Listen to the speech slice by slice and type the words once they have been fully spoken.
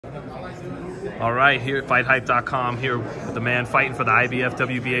All right, here at FightHype.com, here with the man fighting for the IBF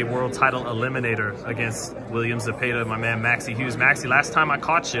WBA World Title Eliminator against William Zepeda, my man Maxi Hughes. Maxi, last time I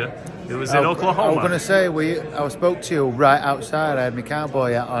caught you, it was in Oklahoma. I was going to say, I spoke to you right outside. I had my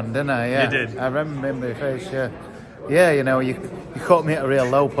cowboy hat on, didn't I? Yeah. You did. I remember your face, yeah. Yeah, you know, you caught me at a real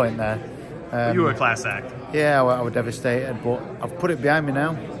low point there. You were a class act. Yeah, I was devastated, but I've put it behind me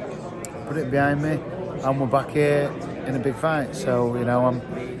now. Put it behind me, and we're back here in a big fight. So, you know,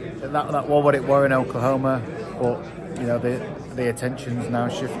 that was what it was in Oklahoma, but, you know, the attention's now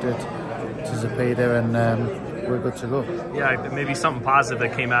shifted to Zepeda, and we're good to go. Yeah, maybe something positive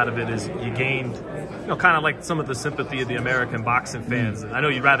that came out of it is you gained, you know, kind of like some of the sympathy of the American boxing fans. I know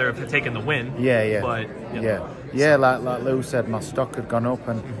you'd rather have taken the win. Yeah. But, you know. Yeah, like Lou said, my stock had gone up,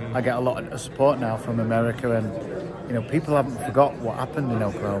 and I get a lot of support now from America, and, you know, people haven't forgot what happened in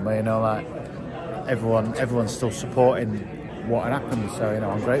Oklahoma, you know, like everyone's still supporting what had happened, so, you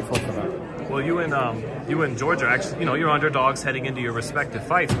know, I'm grateful for that. Well, you and Georgia, actually, you know, you're underdogs heading into your respective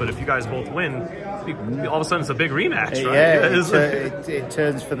fights, but if you guys both win, all of a sudden it's a big rematch, right? Yeah, it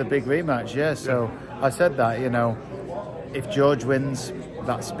turns for the big rematch, yeah. So I said that, you know, if George wins,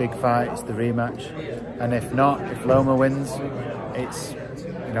 that's a big fight, it's the rematch. And if not, if Loma wins, it's,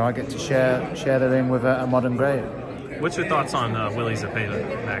 you know, I get to share the ring with a modern great. What's your thoughts on Willie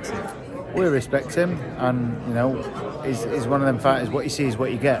Zepeda, Maxi? We respect him, and, you know, he's one of them fighters, what you see is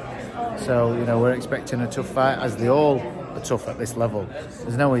what you get. So, you know, we're expecting a tough fight, as they all are tough at this level.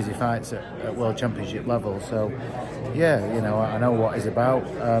 There's no easy fights at World Championship level. So, yeah, you know, I know what he's about,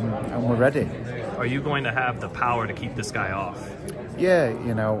 and we're ready. Are you going to have the power to keep this guy off? Yeah,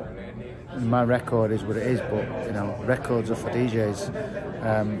 you know, my record is what it is, but, you know, records are for DJs.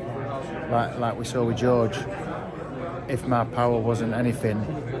 Like we saw with George, if my power wasn't anything,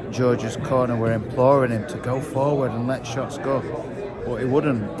 George's corner were imploring him to go forward and let shots go. But he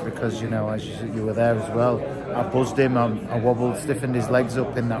wouldn't, because, you know, as you were there as well, I buzzed him, I wobbled, stiffened his legs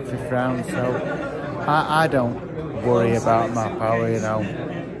up in that 5th round. So I don't worry about my power, you know.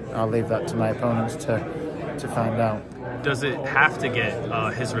 I'll leave that to my opponents to find out. Does it have to get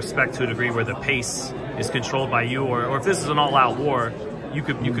his respect to a degree where the pace is controlled by you, or if this is an all-out war, you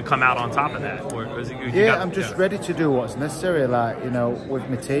could come out on top of that? Or is it, I'm just ready to do what's necessary. Like, you know, with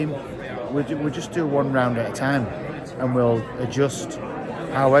my team, we just do one round at a time, and we'll adjust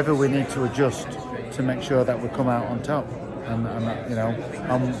however we need to adjust to make sure that we come out on top. And you know,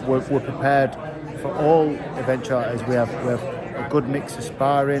 we're prepared for all eventualities. We have a good mix of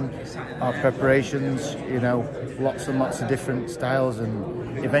sparring, our preparations, you know, lots and lots of different styles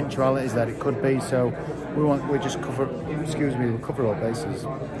and eventualities that it could be. So we just cover all bases.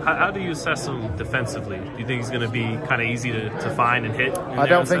 How do you assess him defensively? Do you think he's going to be kind of easy to find and hit? I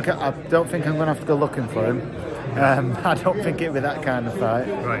don't think I'm going to have to go looking for him. I don't think it'll be that kind of fight.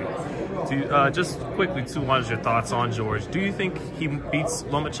 Right. Just quickly, too, what is your thoughts on George? Do you think he beats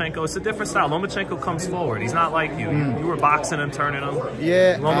Lomachenko? It's a different style. Lomachenko comes forward. He's not like you. You were boxing him, turning him.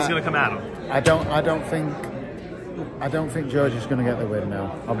 Yeah. Loma's going to come at him. I don't think George is going to get the win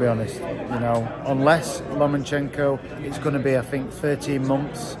now. I'll be honest. You know, unless Lomachenko, it's going to be, I think, 13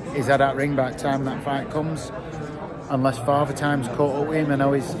 months. He's had that ring by the time that fight comes. Unless Father Time's caught up with him. I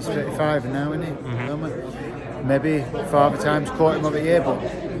know he's 35 now, isn't he? Maybe Father Time's caught him over here, but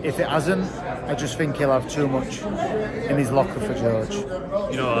if it hasn't, I just think he'll have too much in his locker for George.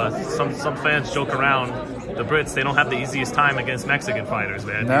 You know, some fans joke around, the Brits, they don't have the easiest time against Mexican fighters,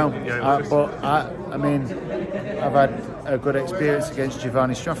 man. No, but I mean, I've had a good experience against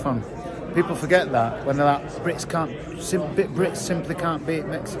Giovanni Straffon. People forget that when they're like, Brits simply can't beat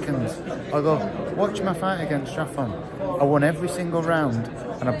Mexicans. I go, watch my fight against Straffon. I won every single round,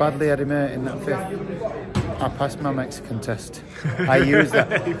 and I badly had him hurt in that 5th. I passed my Mexican test. I used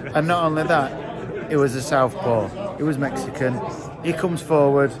that. And not only that, it was a southpaw. It was Mexican. He comes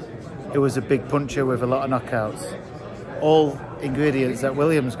forward. It was a big puncher with a lot of knockouts. All ingredients that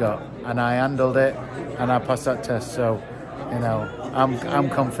Williams got. And I handled it, and I passed that test. So, you know, I'm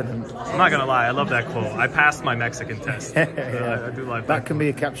confident. I'm not going to lie. I love that quote. I passed my Mexican test. Yeah. I do like that. That can be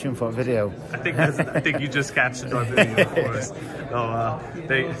a caption for a video. I think you just captioned our video, of course. So,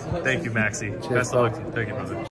 thank you, Maxi. Cheers, best of luck. Thank you, brother.